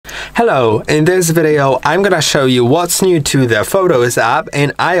Hello, in this video I'm gonna show you what's new to the Photos app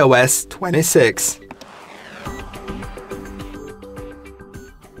in iOS 26.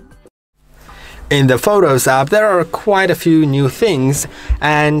 In the Photos app there are quite a few new things,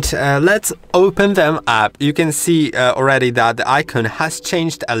 and let's open them up. You can see already that the icon has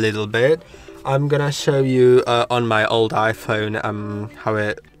changed a little bit. I'm gonna show you on my old iPhone how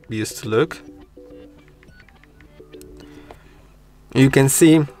it used to look. You can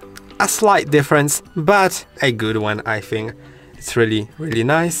see a slight difference, but a good one, I think. It's really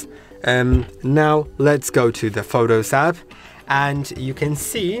nice. Now let's go to the Photos app, and you can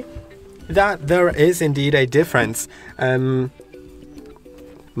see that there is indeed a difference. Maybe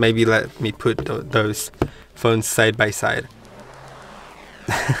let me put those phones side by side.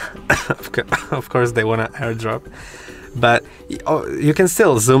 Of course they want to airdrop, but you can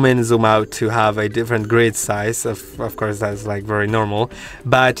still zoom in, zoom out to have a different grid size. Of course that's like very normal,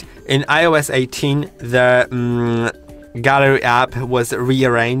 but in iOS 18 the gallery app was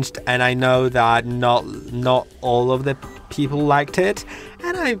rearranged, and I know that not all of the people liked it,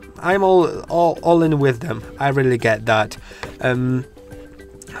 and I'm all in with them. I really get that.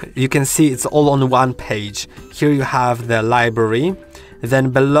 You can see it's all on one page. Here you have the library.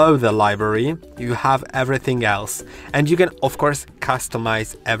 Then below the library you have everything else, and you can of course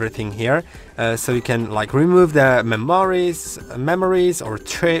customize everything here, so you can like remove the memories or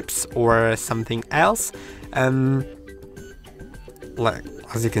trips or something else, like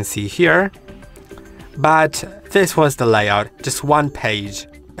as you can see here. But this was the layout, just one page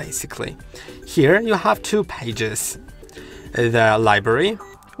basically. Here you have two pages: the library,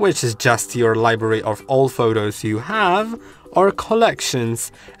 which is just your library of all photos you have, or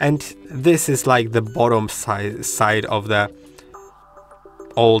collections, and this is like the bottom side of the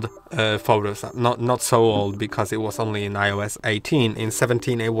old Photos. Not so old, because it was only in iOS 18. In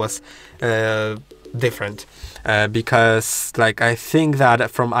 17 it was different, because like I think that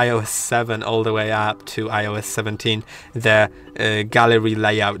from iOS 7 all the way up to iOS 17 the gallery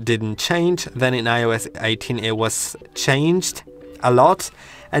layout didn't change. Then in iOS 18 it was changed a lot,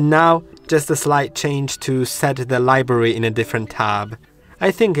 and now just a slight change to set the library in a different tab.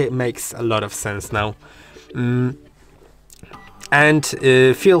 I think it makes a lot of sense now. And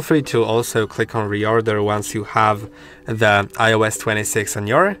feel free to also click on reorder once you have the iOS 26 on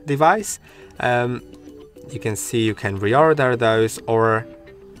your device. You can see you can reorder those, or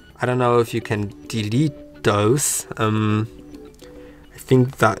I don't know if you can delete those. I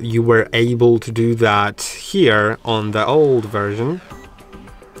think that you were able to do that here on the old version.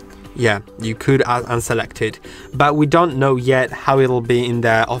 Yeah, you could unselect it, but we don't know yet how it'll be in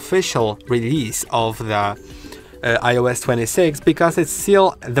the official release of the iOS 26, because it's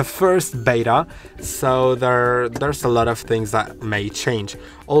still the first beta, so there's a lot of things that may change.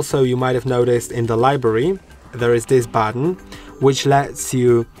 Also, you might have noticed in the library there is this button which lets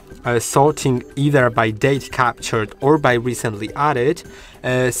you sorting either by date captured or by recently added.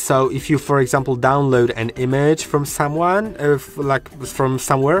 So if you, for example, download an image from someone, like from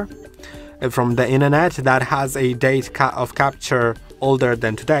somewhere, from the internet, that has a date of capture older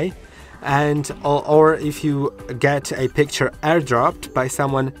than today, and or if you get a picture airdropped by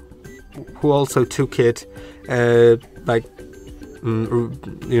someone who also took it like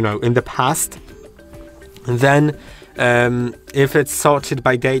you know, in the past, then if it's sorted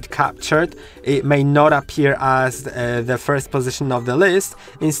by date captured, it may not appear as the first position of the list.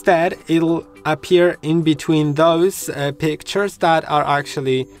 Instead, it'll appear in between those pictures that are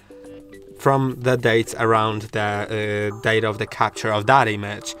actually from the dates around the date of the capture of that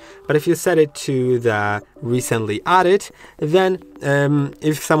image. But if you set it to the recently added, then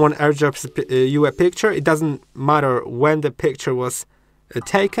if someone airdrops you a picture, it doesn't matter when the picture was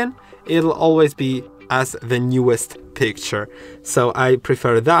taken, it'll always be as the newest picture. So I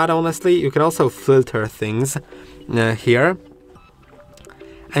prefer that, honestly. You can also filter things here,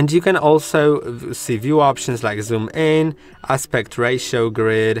 and you can also see view options like zoom in, aspect ratio,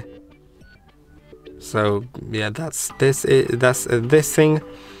 grid. So yeah, that's this thing.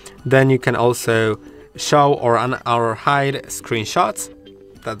 Then you can also show or hide screenshots.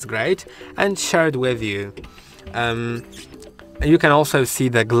 That's great, and shared with you. You can also see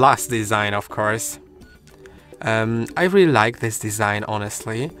the glass design, of course. I really like this design,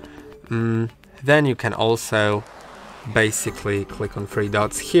 honestly. Then you can also basically click on three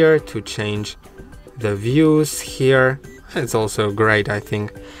dots here to change the views here. It's also great, I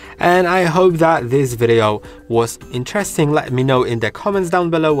think. And I hope that this video was interesting. Let me know in the comments down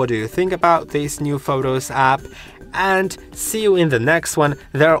below what do you think about this new Photos app, and see you in the next one.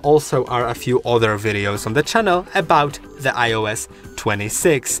 There also are a few other videos on the channel about the iOS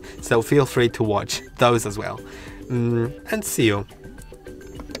 26, so feel free to watch those as well. And see you.